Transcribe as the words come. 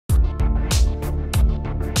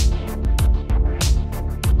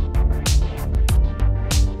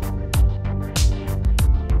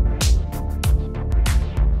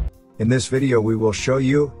In this video we will show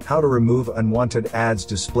you how to remove unwanted ads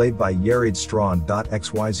displayed by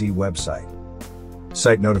yarriedstron.xyz website.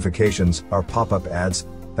 Site notifications are pop-up ads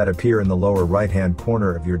that appear in the lower right-hand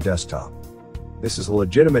corner of your desktop. This is a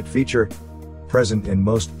legitimate feature present in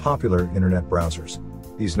most popular internet browsers.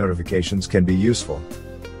 These notifications can be useful.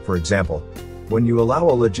 For example, when you allow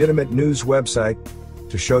a legitimate news website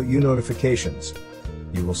to show you notifications,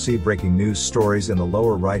 you will see breaking news stories in the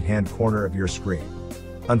lower right-hand corner of your screen.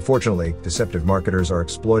 Unfortunately, deceptive marketers are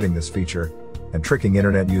exploiting this feature and tricking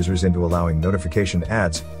internet users into allowing notification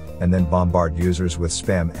ads and then bombard users with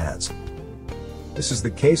spam ads. This is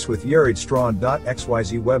the case with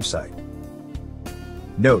yarriedstron.xyz website.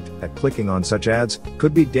 Note that clicking on such ads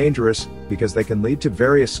could be dangerous because they can lead to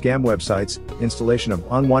various scam websites, installation of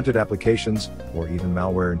unwanted applications, or even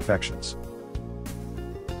malware infections.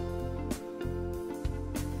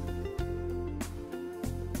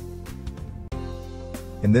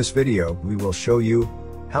 In this video, we will show you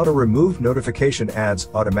how to remove notification ads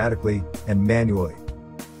automatically and manually.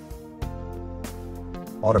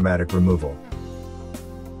 Automatic removal.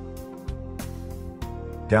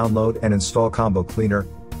 Download and install Combo Cleaner,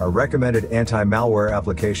 a recommended anti-malware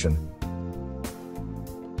application.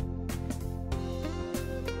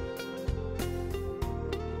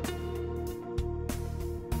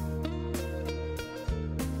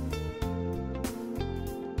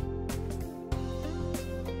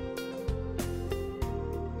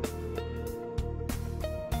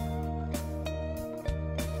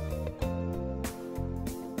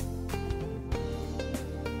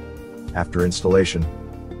 After installation,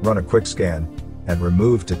 run a quick scan and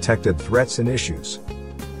remove detected threats and issues.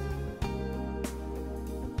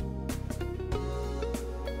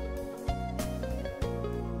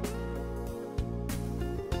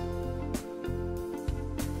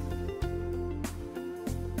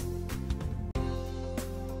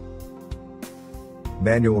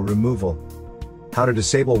 Manual removal. How to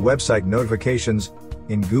disable website notifications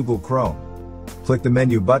in Google Chrome. Click the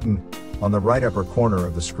menu button on the right upper corner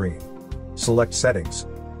of the screen. Select Settings,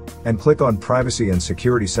 and click on Privacy and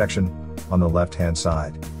Security section on the left-hand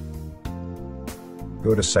side.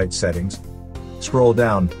 Go to Site Settings, scroll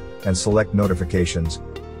down, and select Notifications.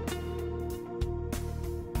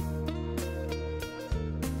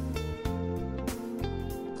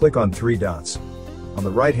 Click on three dots on the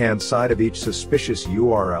right-hand side of each suspicious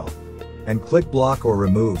URL, and click Block or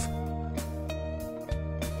Remove.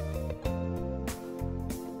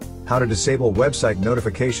 How to disable website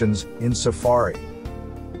notifications in Safari.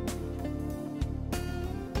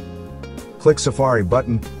 Click Safari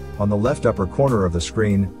button on the left upper corner of the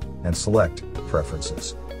screen and select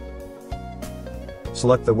Preferences.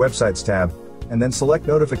 Select the Websites tab and then select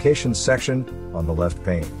Notifications section on the left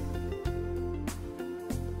pane.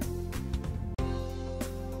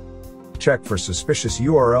 Check for suspicious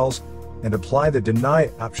URLs and apply the Deny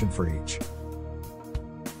option for each.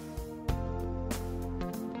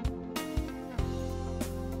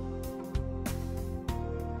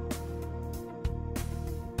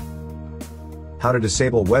 How to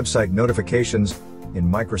disable website notifications in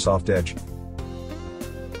Microsoft Edge.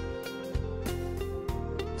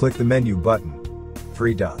 Click the menu button,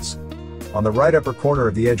 three dots, on the right upper corner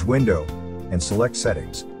of the Edge window, and select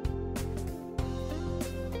Settings.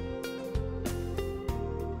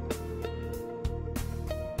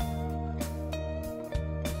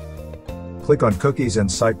 Click on Cookies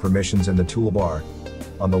and Site Permissions in the toolbar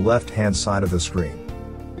on the left-hand side of the screen.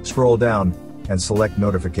 Scroll down and select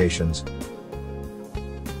Notifications.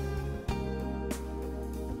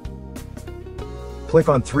 Click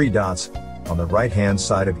on three dots on the right-hand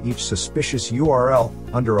side of each suspicious URL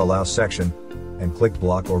under Allow section, and click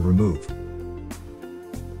Block or Remove.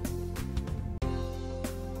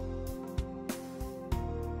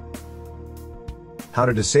 How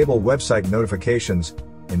to disable website notifications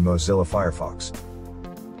in Mozilla Firefox.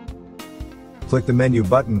 Click the menu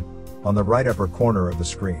button on the right upper corner of the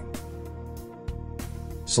screen.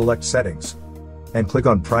 Select Settings, and click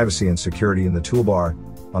on Privacy and Security in the toolbar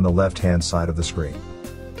on the left-hand side of the screen.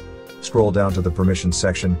 Scroll down to the Permissions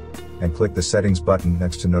section and click the Settings button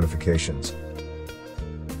next to Notifications.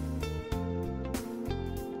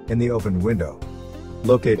 In the open window,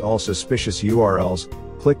 locate all suspicious URLs,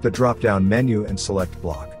 click the drop-down menu and select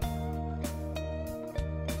Block.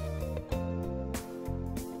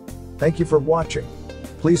 Thank you for watching.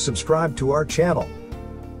 Please subscribe to our channel.